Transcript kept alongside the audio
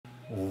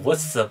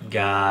What's up,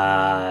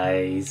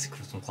 guys?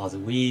 Crystal Closet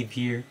Weave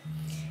here,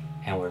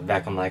 and we're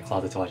back on my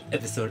closet to watch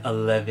episode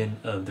 11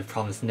 of The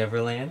Promised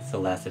Neverland.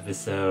 So last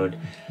episode,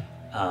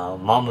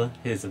 Mama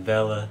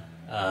Isabella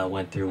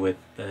went through with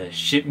the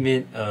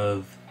shipment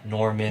of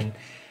Norman,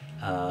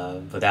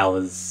 but that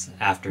was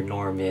after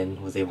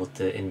Norman was able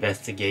to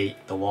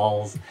investigate the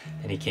walls.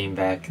 Then he came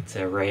back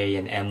to Ray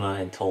and Emma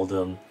and told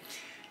them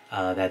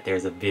that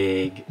there's a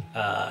big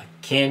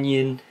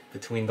canyon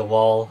between the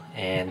wall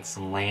and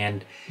some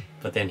land,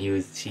 but then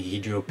he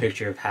drew a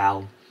picture of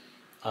how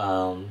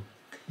the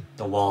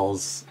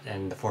walls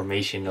and the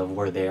formation of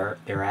where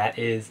they're at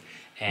is,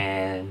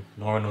 and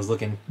Norman was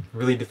looking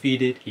really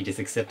defeated. He just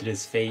accepted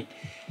his fate,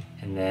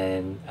 and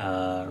then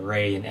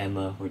Ray and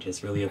Emma were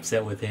just really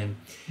upset with him.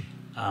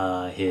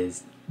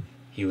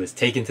 He was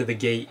taken to the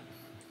gate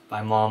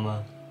by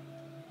Mama,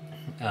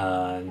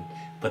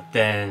 but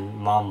then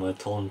Mama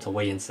told him to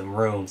wait in some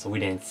room, so we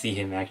didn't see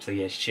him actually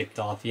get shipped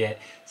off yet,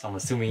 so I'm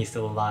assuming he's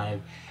still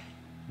alive.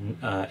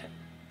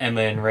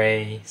 Emma and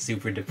Ray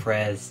super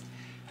depressed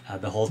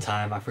the whole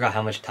time. I forgot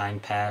how much time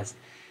passed,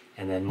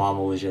 and then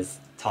Mama was just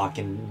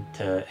talking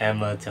to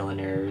Emma, telling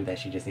her that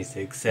she just needs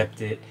to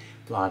accept it,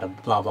 blah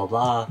blah blah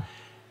blah.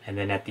 And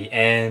then at the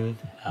end,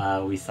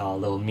 we saw a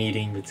little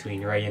meeting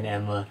between Ray and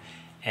Emma,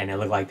 and it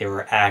looked like they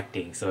were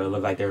acting, so it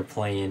looked like they were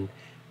playing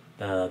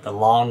the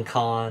long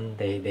con.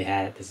 They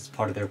had, this is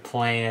part of their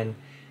plan.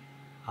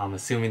 I'm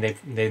assuming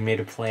they made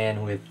a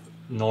plan with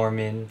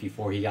Norman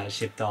before he got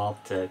shipped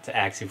off to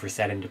act super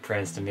sad and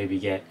depressed and maybe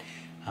get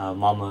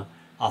Mama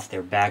off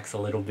their backs a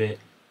little bit.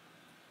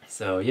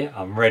 So yeah,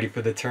 I'm ready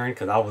for the turn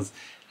because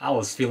I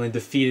was feeling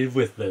defeated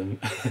with them.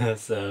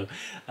 So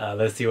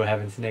let's see what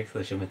happens next.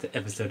 Let's jump into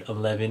episode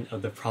 11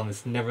 of The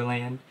Promised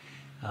Neverland.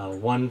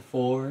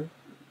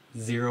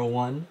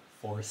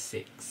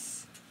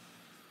 140146.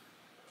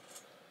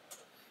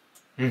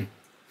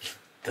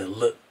 The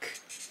look.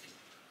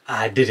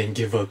 I didn't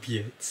give up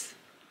yet.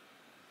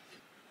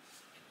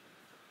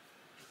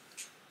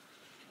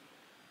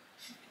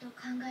 ずっと考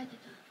えて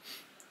た。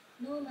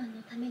ノーマン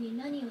のために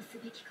何をす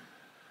べきか。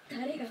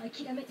誰が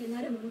諦めて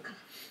なるものか。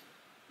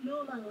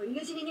ノーマンを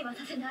犬死にには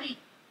させない。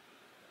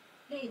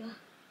レイは。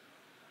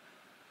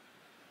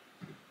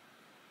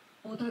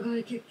お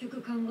互い結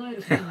局考え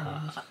ること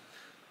は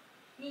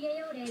逃げ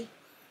よう、レイ。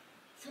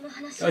その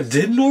話。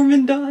Did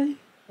Norman die?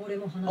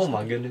 Oh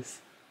my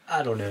goodness.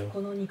 I don't know.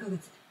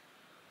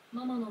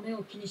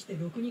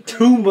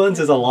 2 months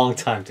is a long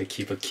time to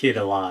keep a kid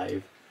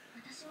alive.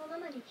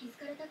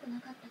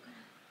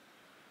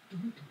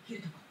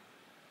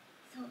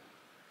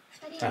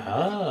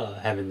 Ah,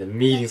 having the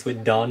meetings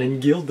with Dawn and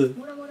Gilda.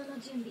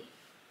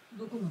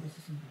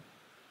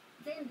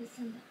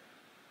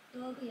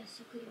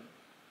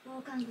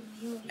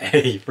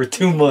 Hey, for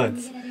 2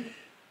 months,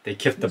 they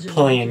kept the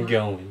plan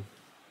going.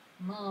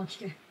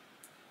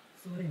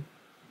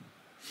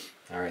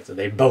 Alright, so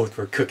they both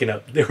were cooking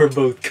up. They were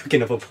both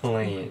cooking up a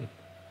plan.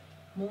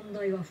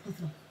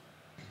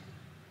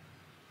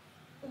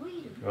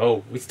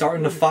 Oh, we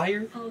starting a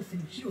fire?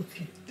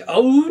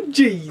 Oh,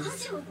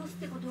 jeez.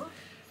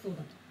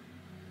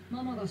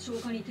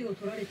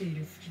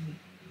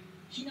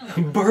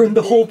 Burn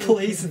the whole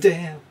place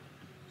down.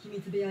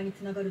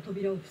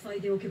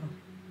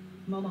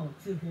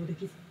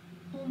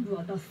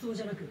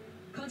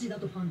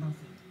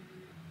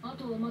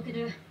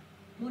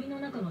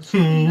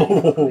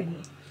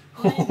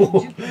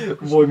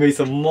 Boy made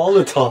some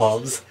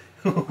Molotovs.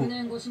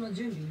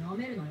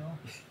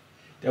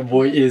 That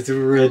boy is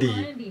ready.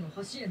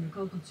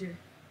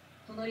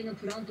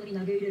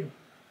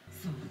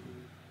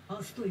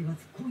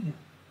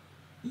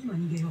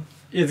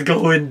 It's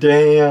going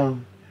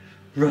down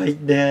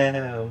right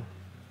now.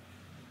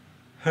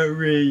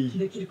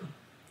 Hurry.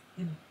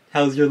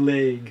 How's your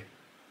leg?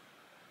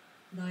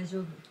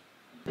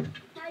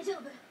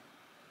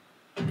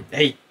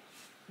 Hey.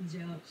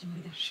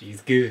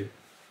 She's good.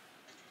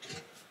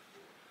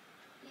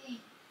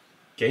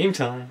 Game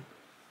time.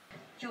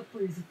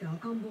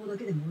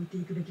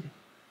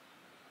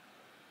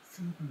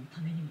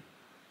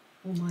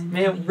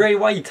 Man, Ray,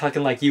 why you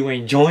talking like you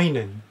ain't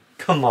joining?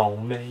 Come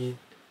on, man.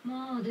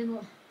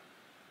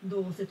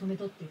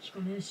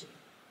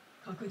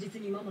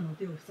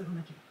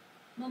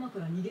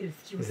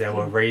 Is that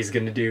what Ray's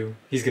gonna do?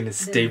 He's gonna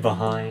stay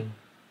behind.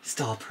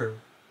 Stop her.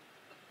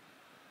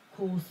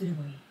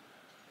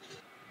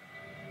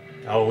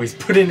 Oh, he's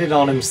putting it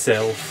on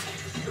himself.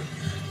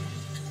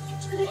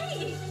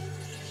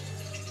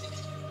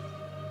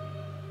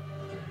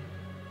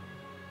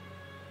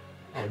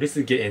 Oh, this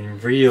is getting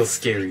real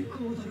scary.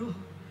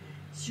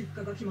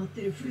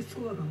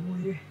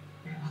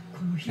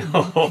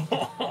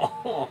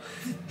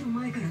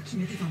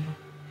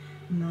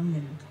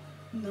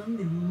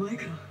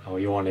 Oh,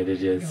 you wanted to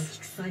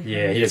just...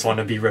 Yeah, he just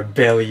wanted to be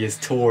rebellious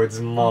towards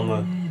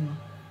Mama.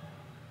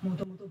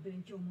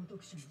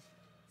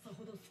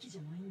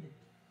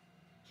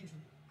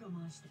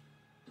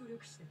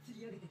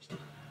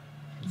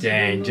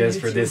 Dang, just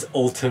for this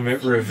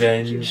ultimate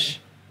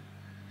revenge.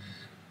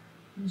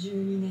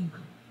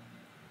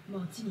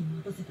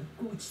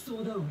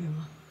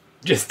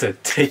 Just to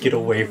take it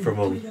away from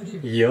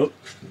him. Yup.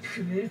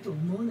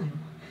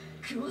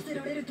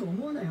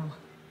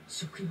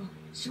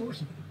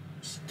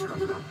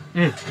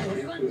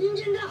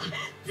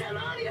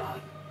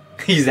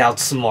 He's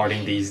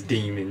outsmarting these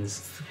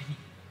demons.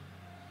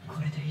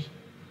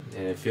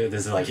 And I feel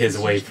this is like his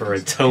way for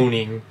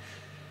atoning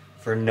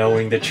for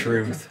knowing the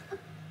truth.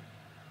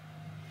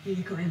 Yeah,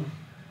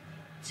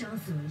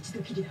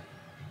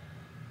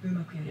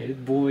 this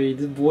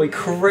boy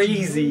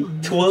crazy.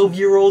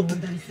 12-year-old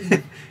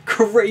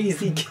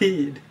crazy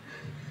kid.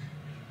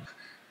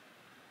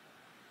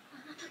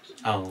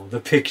 Oh, the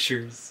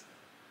pictures.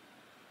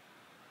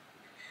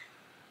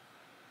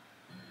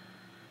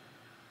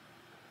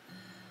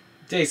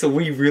 Jay, so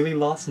we really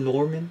lost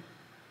Norman?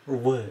 Or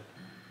what?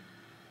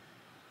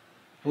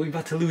 Are we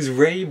about to lose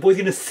Ray? Boy's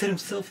gonna set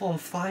himself on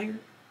fire?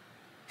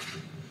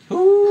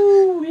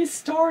 Ooh, it's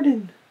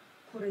starting.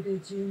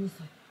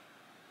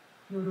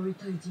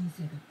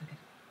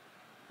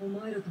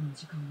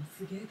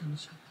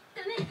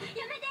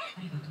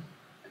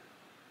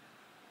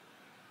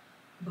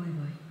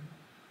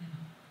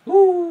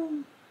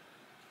 Ooh.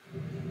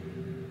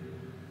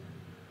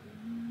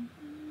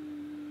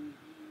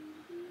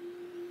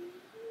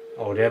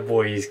 Oh, that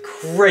boy is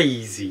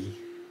crazy.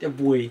 That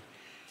boy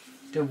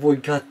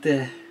got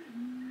the...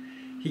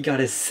 He got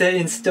a set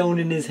in stone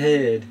in his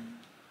head.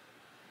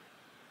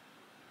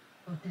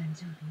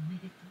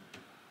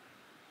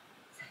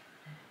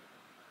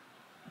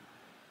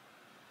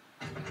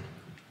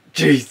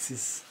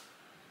 Jesus.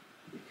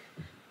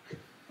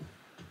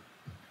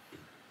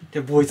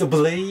 That boy's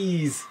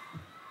ablaze.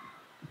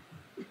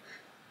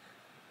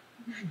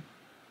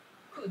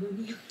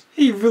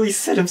 He really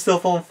set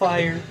himself on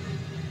fire.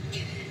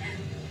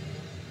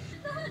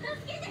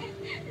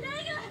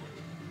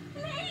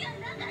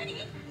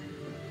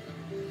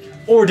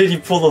 Or did he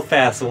pull a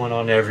fast one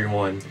on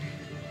everyone?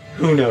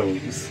 Who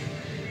knows?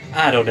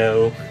 I don't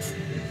know.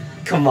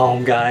 Come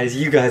on, guys.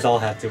 You guys all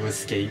have to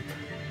escape.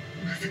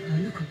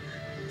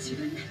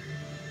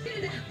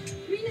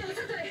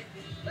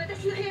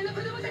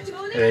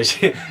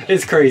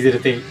 It's crazy to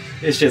think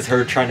it's just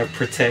her trying to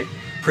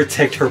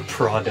protect her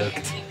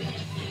product.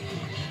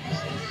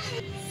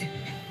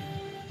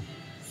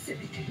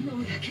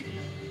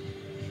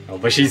 Oh,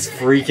 but she's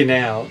freaking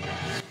out.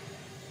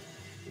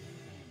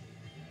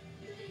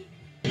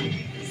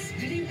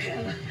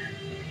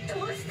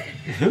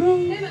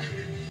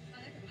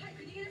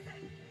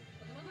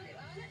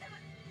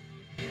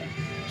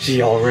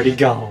 She already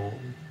gone.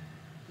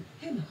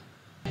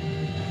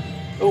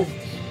 Oh,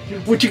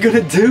 what you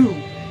gonna do?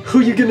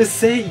 Who you gonna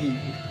save?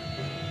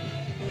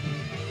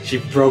 She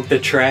broke the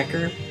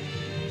tracker.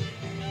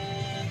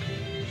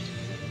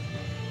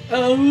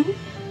 Oh.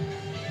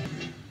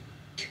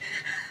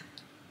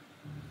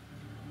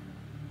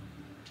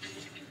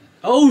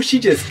 Oh, she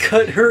just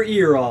cut her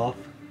ear off.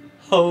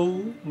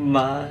 Oh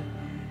my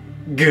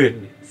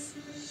goodness.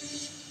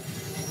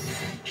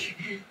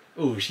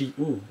 Ooh, she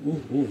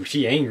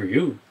angry.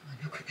 Ooh.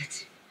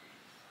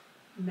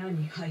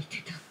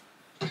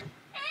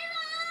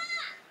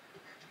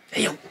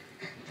 Hey, yo,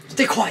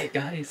 stay quiet,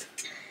 guys.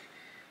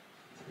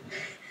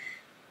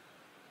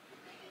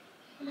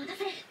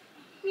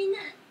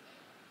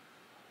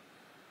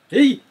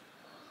 Hey,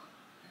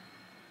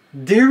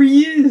 there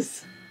he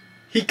is.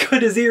 He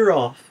cut his ear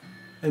off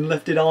and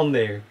left it on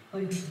there.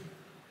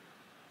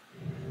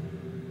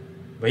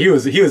 But he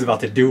was about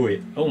to do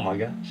it. Oh my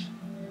gosh.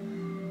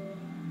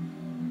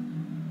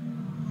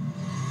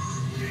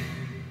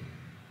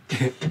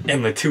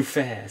 Emma too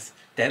fast.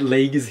 That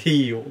leg is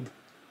healed.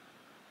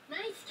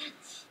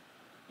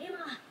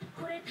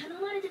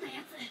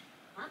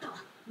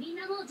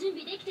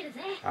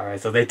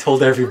 Alright, so they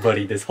told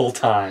everybody this whole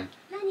time.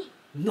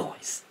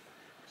 Nice.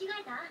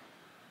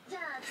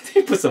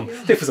 They put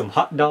some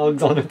hot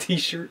dogs on a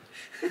t-shirt.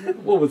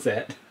 What was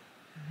that?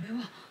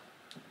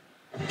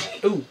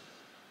 Ooh.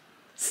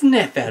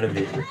 Snap out of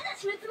it.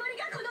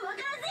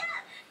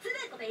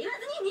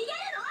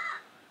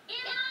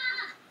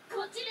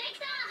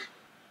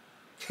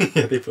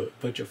 Yeah, they put a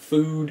bunch of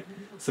food,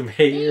 some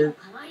hair.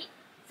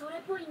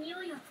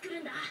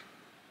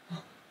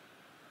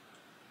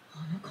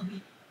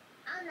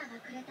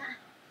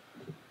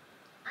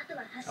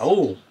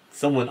 Oh,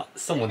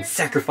 someone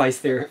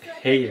sacrificed their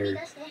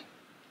hair.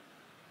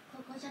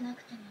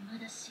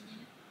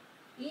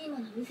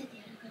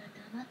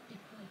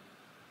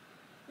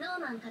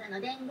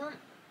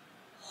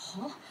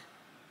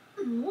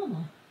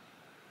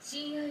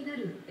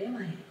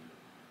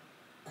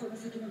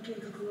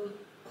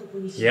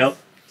 Yep,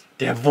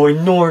 that boy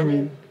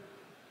Norman.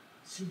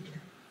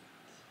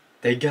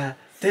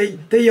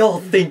 They all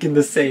thinking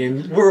the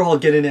same. We're all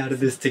getting out of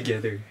this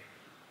together.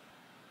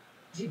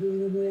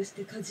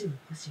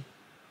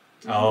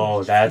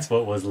 Oh, that's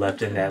what was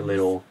left in that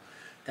little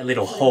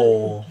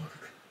hole.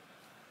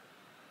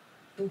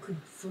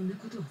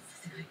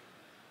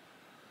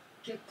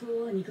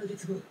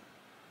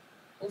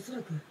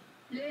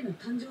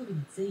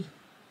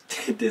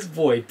 This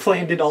boy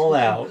planned it all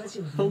out.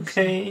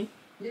 Okay.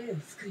 レイを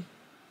救い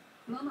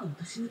ママを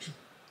出し抜き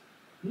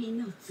みん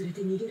なを連れ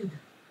て逃げるんだ。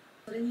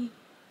それに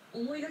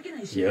思いがけ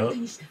ない仕事を手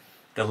にした。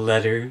 The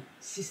letter.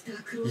 シスタ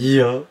ークローン。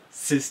 Yup,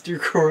 Sister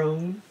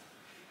Crone.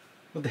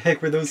 What the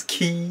heck were those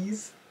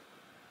keys?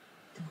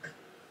 どうか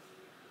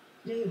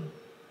レイを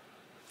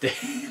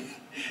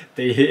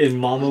They hitting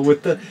Mama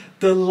with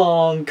the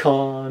long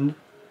con.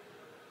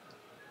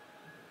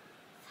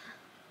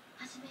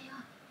 始めよ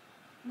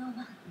うノー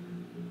マン。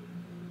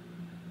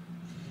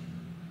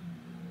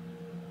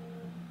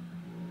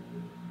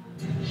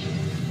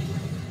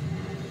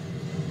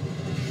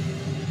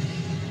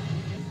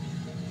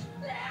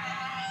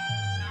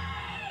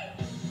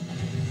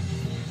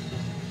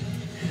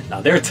Now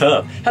they're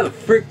tough. How the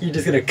frick you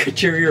just gonna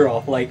cut your ear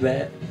off like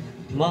that?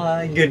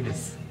 My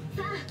goodness.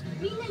 さあ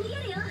みんな逃げ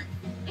るよ。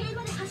平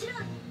和で走ろ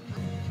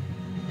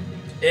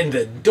う。 And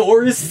the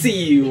door is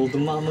sealed,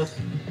 Mama.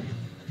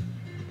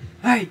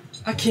 Hey,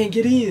 I can't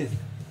get in.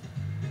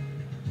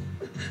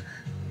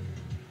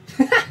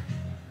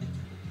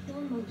 ド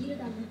ンもギル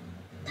ダも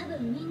多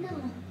分みんなも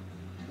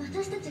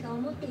私たちが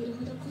思っている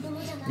ほど子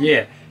供じゃない。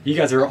 Yeah, you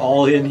guys are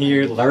all in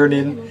here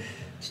learning.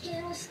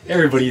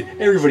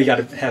 Everybody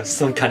gotta have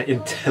some kind of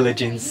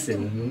intelligence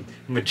and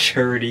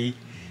maturity.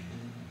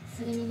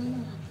 それにママ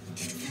は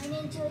最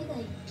年長以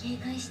外警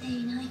戒して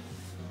いない。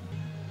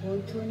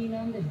本当に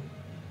何でも。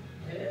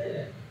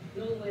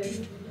ノーマンやる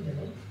ことで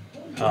も。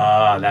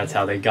Ah, that's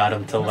how they got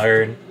him to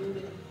learn.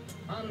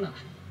 アンナ、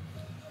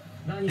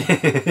何？ト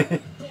ー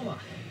マ、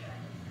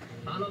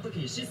あの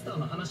時シスター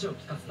の話を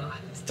聞かせた。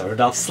 Started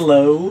off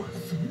slow.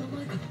 そんな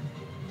前か。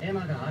エ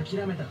マが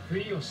諦めたふ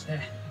りをして、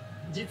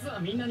実は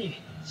みんなに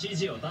指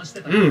示を出し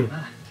てたんだよ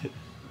な。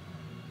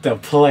The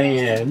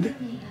plan.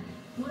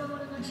 もろも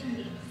ろの準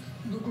備。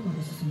どこま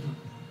で進んだ？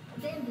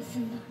全部済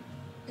んだ。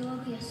道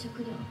具や食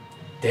料。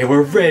 They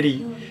were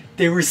ready.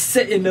 They were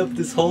setting up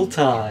this whole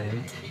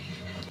time.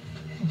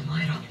 お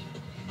前ら。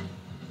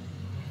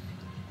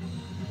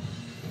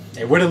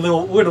 Hey, where the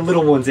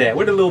little ones at?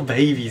 Where the little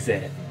babies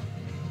at?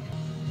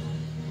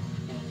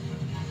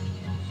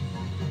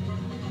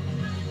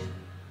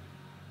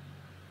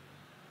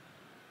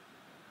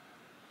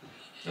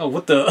 Oh,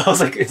 what the? I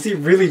was like, is he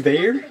really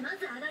there?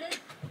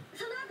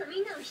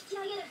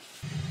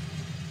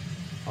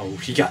 Oh,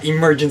 she got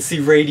emergency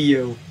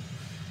radio.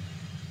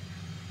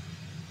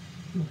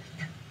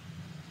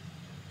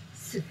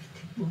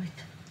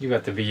 You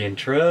got to be in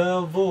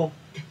trouble.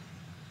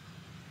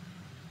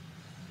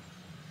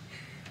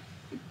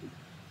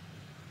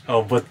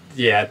 Oh, but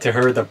yeah, to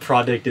her the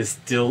product is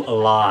still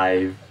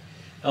alive.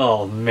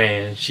 Oh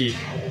man, she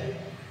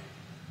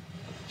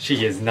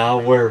is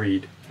not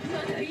worried.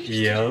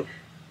 Yep.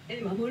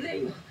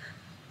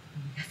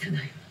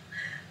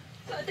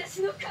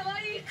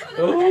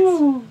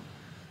 Oh.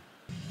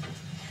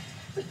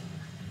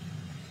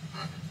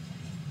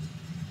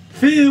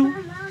 Phil.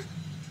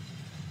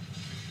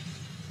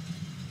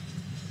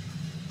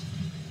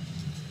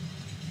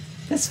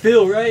 That's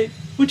Phil, right?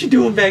 What you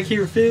doing back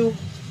here, Phil?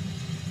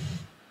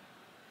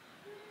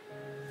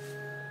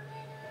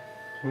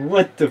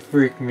 What the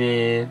frick,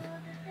 man?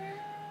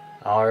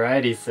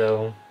 Alrighty,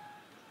 so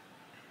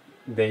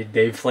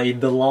they played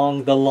the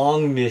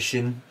long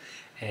mission,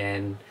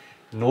 and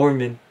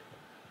Norman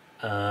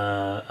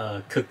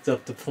cooked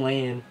up the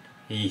plan.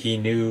 He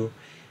knew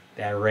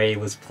that Ray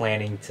was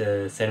planning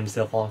to set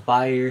himself on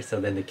fire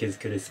so then the kids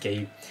could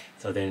escape.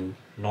 So then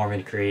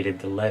Norman created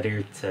the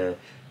letter to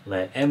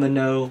let Emma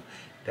know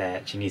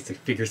that she needs to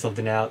figure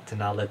something out to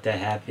not let that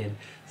happen.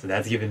 So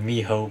that's giving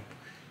me hope.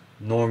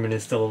 Norman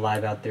is still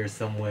alive out there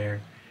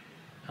somewhere.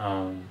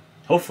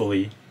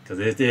 Hopefully, because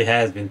it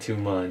has been 2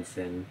 months,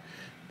 and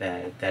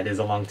that is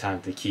a long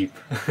time to keep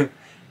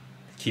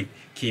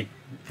keep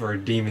for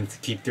demons to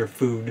keep their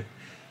food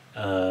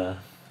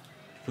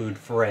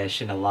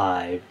fresh and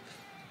alive.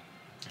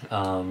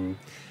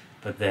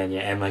 But then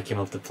yeah, Emma came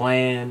up with the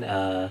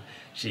plan.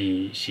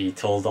 She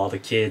told all the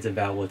kids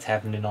about what's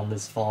happening on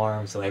this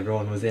farm, so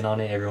everyone was in on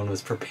it. Everyone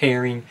was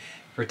preparing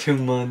for 2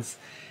 months,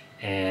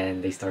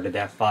 and they started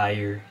that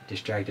fire,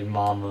 distracted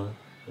Mama,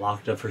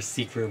 locked up her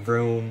secret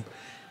room.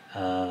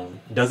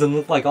 Doesn't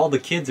look like all the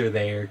kids are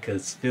there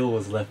because Phil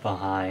was left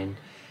behind,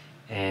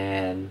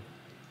 and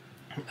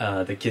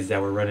the kids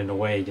that were running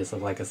away just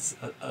look like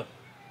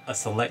a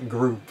select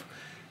group.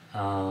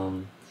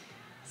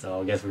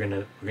 So I guess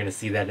we're gonna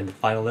see that in the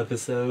final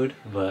episode.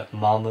 But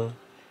Mama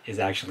is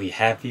actually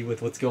happy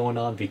with what's going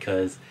on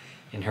because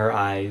in her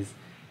eyes,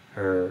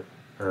 her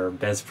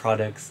best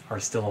products are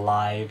still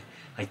alive.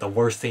 Like the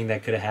worst thing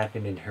that could have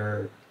happened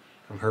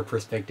from her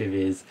perspective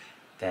is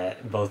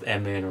that both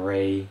Emma and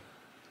Ray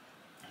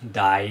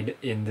died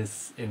in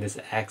this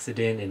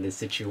accident, in this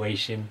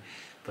situation.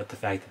 But the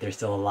fact that they're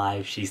still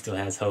alive, she still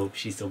has hope.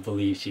 She still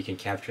believes she can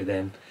capture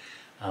them.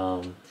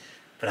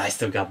 But I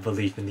still got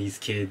belief in these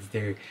kids.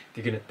 They're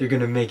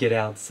gonna make it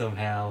out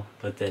somehow.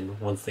 But then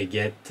once they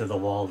get to the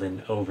wall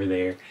and over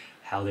there,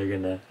 how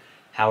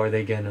are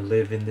they gonna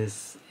live in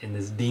this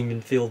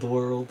demon-filled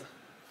world?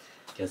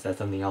 Guess that's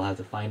something I'll have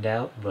to find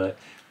out, but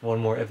one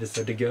more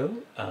episode to go.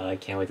 I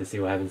can't wait to see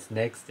what happens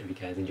next. If you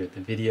guys enjoyed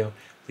the video,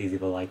 please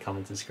leave a like,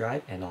 comment,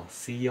 subscribe, and I'll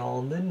see y'all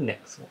in the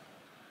next one.